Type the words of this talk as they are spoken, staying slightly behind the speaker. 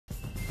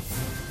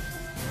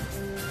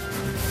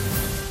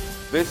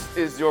This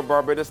is your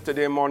Barbados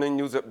Today morning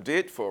news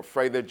update for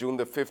Friday, June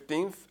the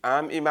 15th.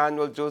 I'm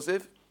Emmanuel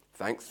Joseph.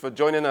 Thanks for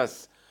joining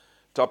us.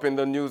 Topping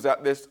the news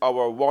at this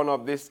hour, one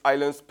of this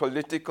island's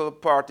political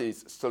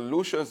parties,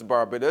 Solutions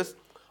Barbados,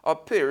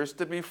 appears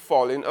to be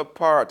falling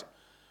apart.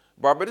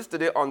 Barbados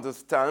Today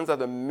understands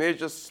that a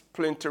major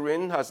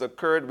splintering has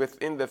occurred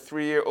within the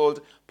three-year-old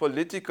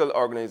political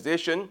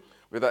organization,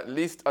 with at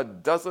least a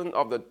dozen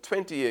of the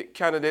 28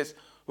 candidates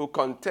who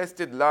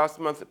contested last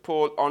month's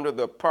poll under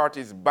the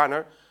party's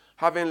banner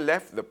having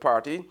left the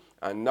party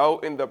and now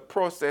in the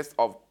process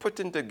of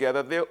putting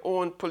together their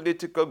own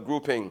political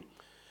grouping.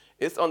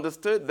 It's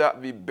understood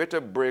that the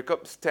bitter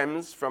breakup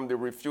stems from the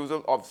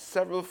refusal of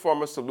several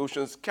former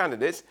Solutions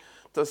candidates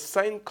to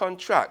sign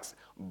contracts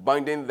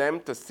binding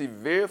them to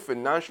severe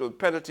financial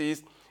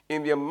penalties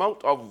in the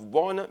amount of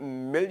 $1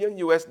 million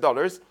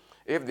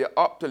if they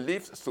opt to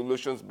leave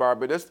Solutions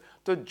Barbados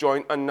to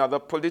join another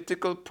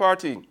political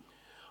party.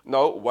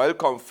 Now, while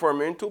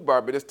confirming to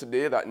Barbados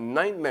Today that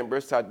 9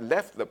 members had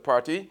left the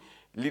party,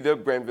 leader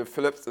Grenville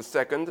Phillips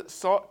II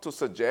sought to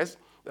suggest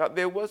that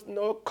there was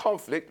no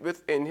conflict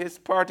within his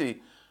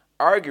party,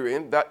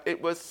 arguing that it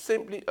was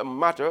simply a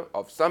matter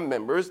of some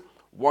members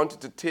wanting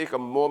to take a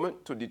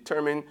moment to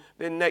determine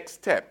the next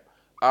step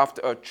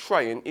after a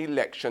trying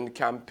election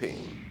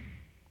campaign.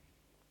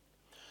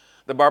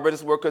 The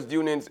Barbados Workers'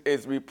 Union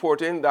is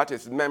reporting that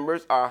its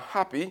members are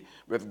happy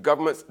with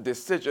government's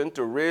decision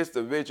to raise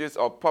the wages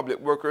of public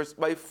workers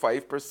by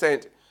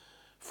 5%.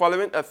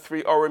 Following a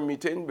 3-hour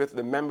meeting with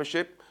the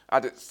membership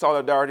at its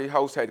Solidarity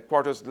House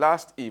headquarters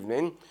last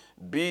evening,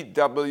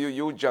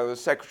 BWU General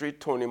Secretary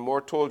Tony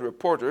Moore told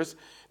reporters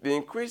the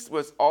increase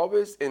was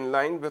always in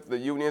line with the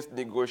union's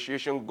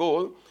negotiation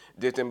goal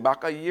dating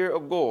back a year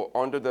ago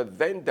under the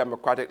then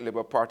Democratic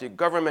Labour Party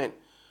government.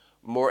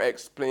 Moore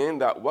explained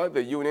that while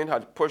the union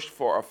had pushed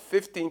for a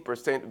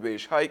 15%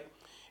 wage hike,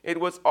 it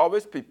was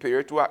always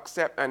prepared to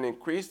accept an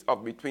increase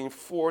of between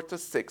 4 to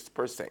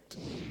 6%.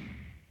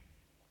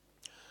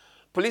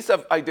 Police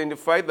have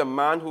identified the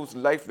man whose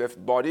lifeless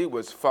body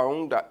was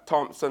found at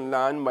Thompson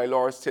Land,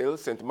 Mylors Hill,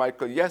 St.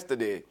 Michael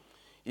yesterday.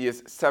 He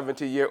is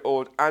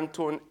 70-year-old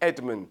Anton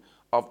Edmund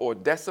of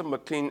Odessa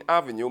McLean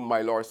Avenue,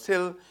 Mylors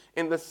Hill,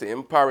 in the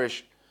same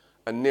parish.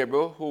 A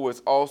neighbor who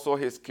was also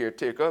his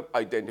caretaker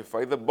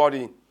identified the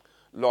body.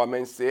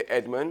 Lawmen say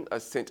Edmund, a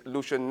St.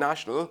 Lucian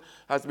national,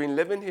 has been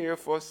living here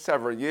for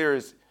several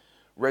years.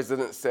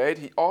 Residents said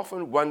he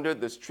often wandered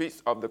the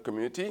streets of the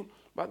community,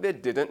 but they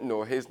didn't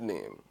know his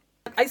name.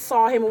 I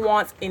saw him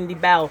once in the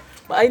Bell,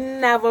 but I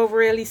never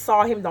really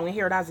saw him down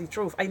here. That's the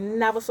truth. I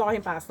never saw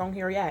him pass down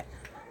here yet.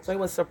 So I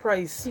was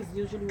surprised. He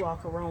usually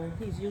walk around.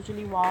 He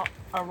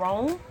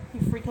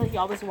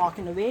always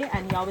walking away,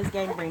 and he always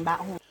getting bring back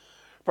home.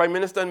 Prime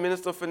Minister and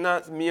Minister of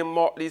Finance Mia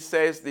Motley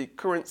says the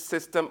current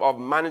system of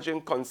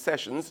managing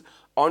concessions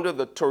under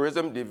the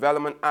Tourism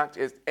Development Act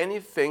is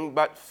anything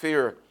but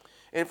fair.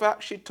 In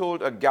fact, she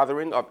told a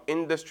gathering of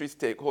industry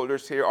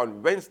stakeholders here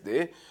on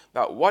Wednesday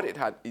that what it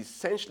had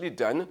essentially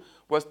done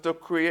was to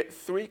create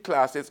 3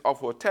 classes of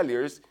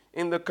hoteliers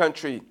in the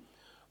country.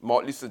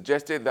 Motley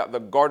suggested that the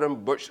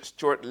Gordon Butch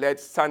Stewart-led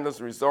Sandals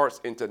Resorts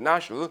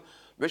International,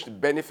 which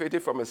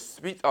benefited from a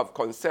suite of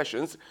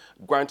concessions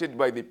granted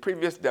by the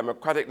previous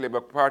Democratic Labour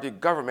Party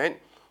government,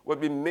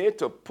 would be made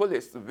to pull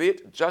its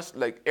weight just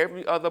like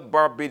every other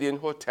Barbadian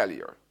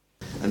hotelier.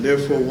 And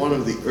therefore, one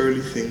of the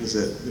early things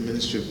that the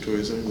Ministry of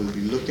Tourism will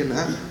be looking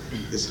at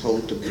is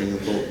how to bring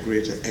about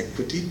greater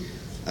equity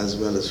as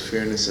well as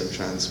fairness and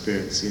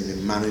transparency in the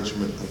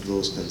management of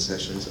those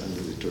concessions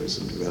under the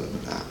Tourism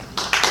Development Act.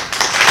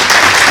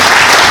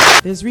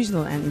 There's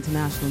regional and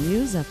international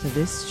news after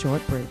this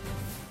short break.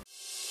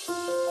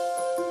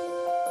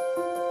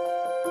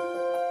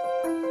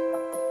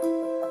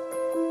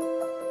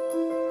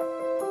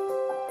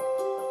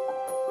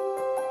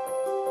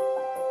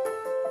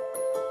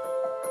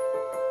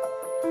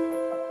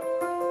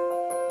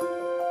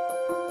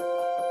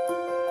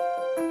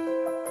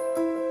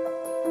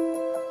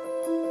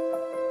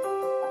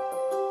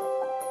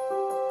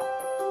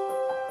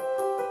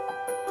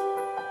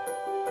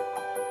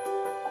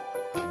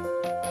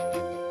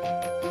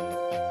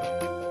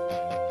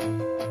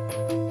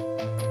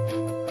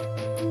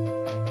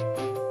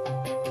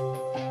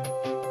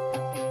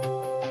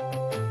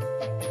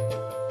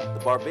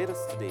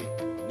 Barbados Today,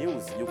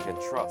 news you can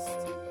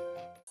trust.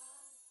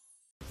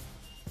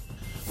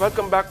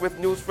 Welcome back with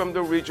news from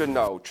the region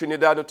now.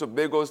 Trinidad and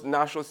Tobago's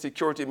National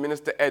Security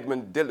Minister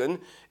Edmund Dillon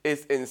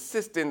is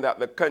insisting that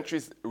the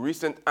country's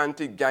recent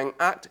Anti-Gang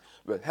Act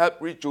will help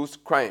reduce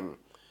crime.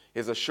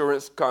 His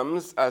assurance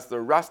comes as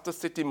the Rasta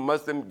City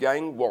Muslim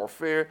gang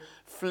warfare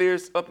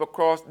flares up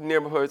across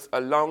neighborhoods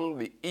along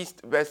the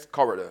east-west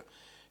corridor.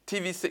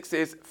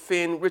 TV6's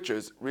Fane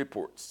Richards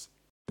reports.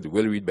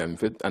 Will read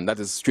benefit, and that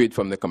is straight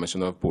from the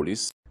Commissioner of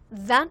Police.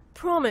 That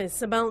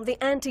promise about the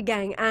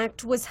Anti-Gang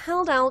Act was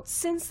held out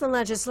since the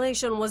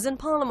legislation was in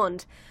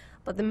Parliament.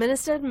 But the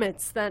minister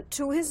admits that,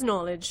 to his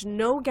knowledge,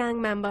 no gang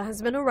member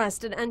has been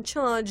arrested and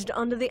charged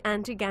under the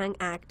Anti-Gang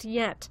Act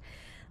yet.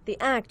 The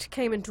act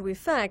came into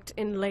effect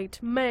in late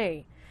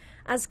May.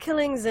 As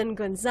killings in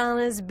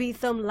Gonzales,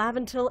 Beetham,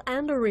 Laventille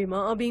and Arima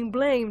are being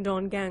blamed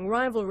on gang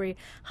rivalry,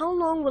 how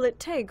long will it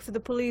take for the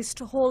police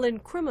to haul in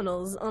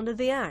criminals under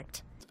the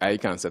Act? I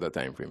can't set a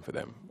time frame for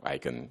them. I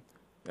can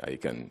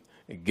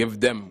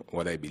give them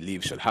what I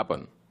believe should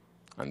happen.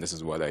 And this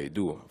is what I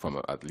do,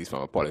 at least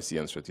from a policy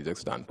and strategic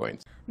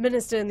standpoint.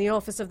 Minister in the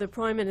Office of the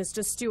Prime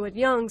Minister, Stuart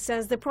Young,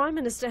 says the Prime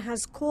Minister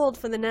has called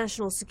for the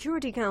National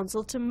Security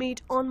Council to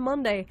meet on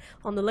Monday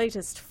on the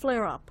latest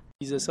flare-up.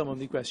 These are some of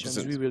the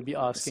questions we will be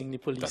asking the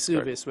police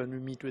service when we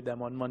meet with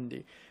them on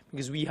Monday,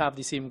 because we have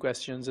the same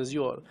questions as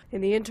you all. In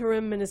the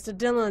interim, Minister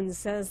Dillon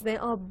says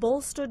there are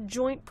bolstered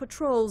joint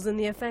patrols in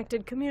the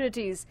affected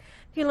communities.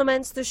 He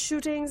laments the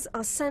shootings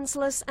are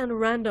senseless and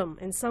random,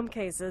 in some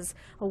cases,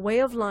 a way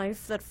of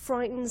life that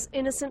frightens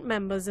innocent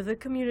members of the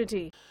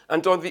community.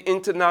 And on the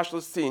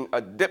international scene,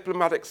 a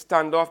diplomatic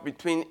standoff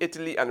between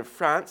Italy and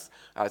France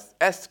has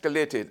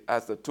escalated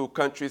as the two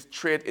countries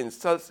trade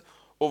insults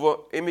over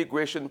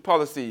immigration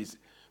policies.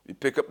 We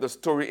pick up the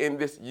story in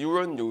this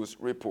Euronews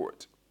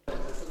report.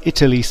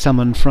 Italy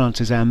summoned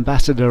France's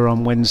ambassador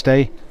on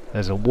Wednesday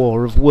as a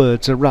war of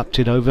words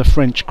erupted over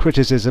French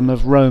criticism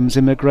of Rome's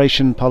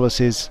immigration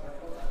policies.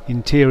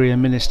 Interior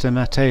Minister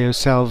Matteo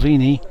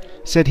Salvini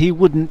said he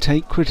wouldn't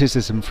take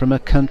criticism from a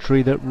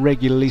country that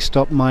regularly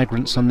stopped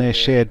migrants on their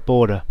shared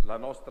border. La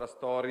nostra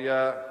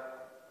storia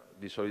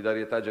di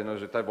solidarietà,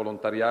 generosità e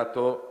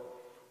volontariato.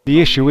 The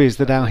issue is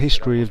that our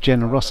history of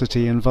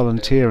generosity and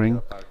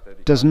volunteering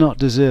does not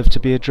deserve to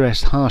be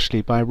addressed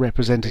harshly by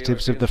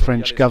representatives of the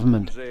French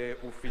government,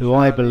 who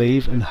I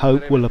believe and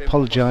hope will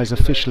apologise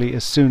officially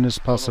as soon as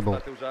possible.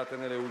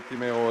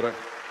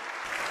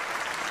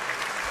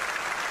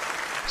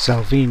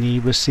 Salvini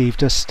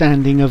received a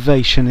standing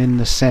ovation in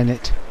the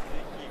Senate.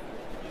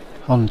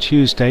 On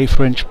Tuesday,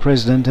 French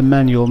President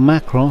Emmanuel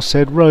Macron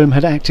said Rome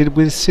had acted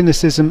with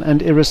cynicism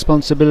and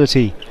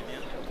irresponsibility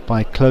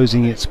by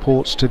closing its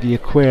ports to the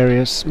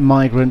Aquarius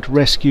migrant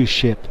rescue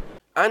ship.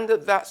 And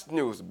that's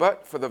news,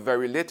 but for the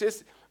very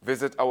latest,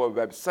 visit our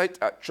website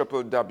at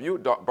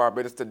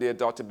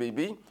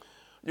www.barbadostoday.bb.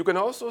 You can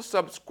also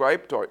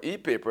subscribe to our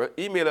e-paper,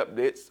 email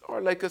updates,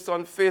 or like us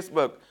on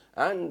Facebook,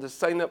 and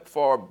sign up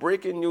for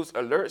breaking news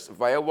alerts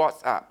via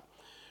WhatsApp.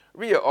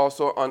 We are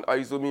also on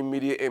Izumi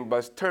Media in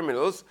bus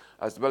terminals,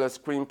 as well as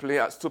screenplay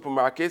at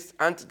supermarkets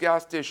and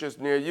gas stations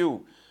near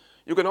you.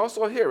 You can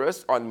also hear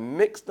us on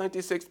Mix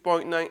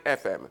 96.9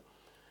 FM.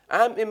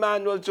 I'm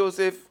Emmanuel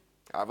Joseph.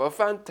 Have a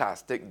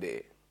fantastic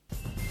day.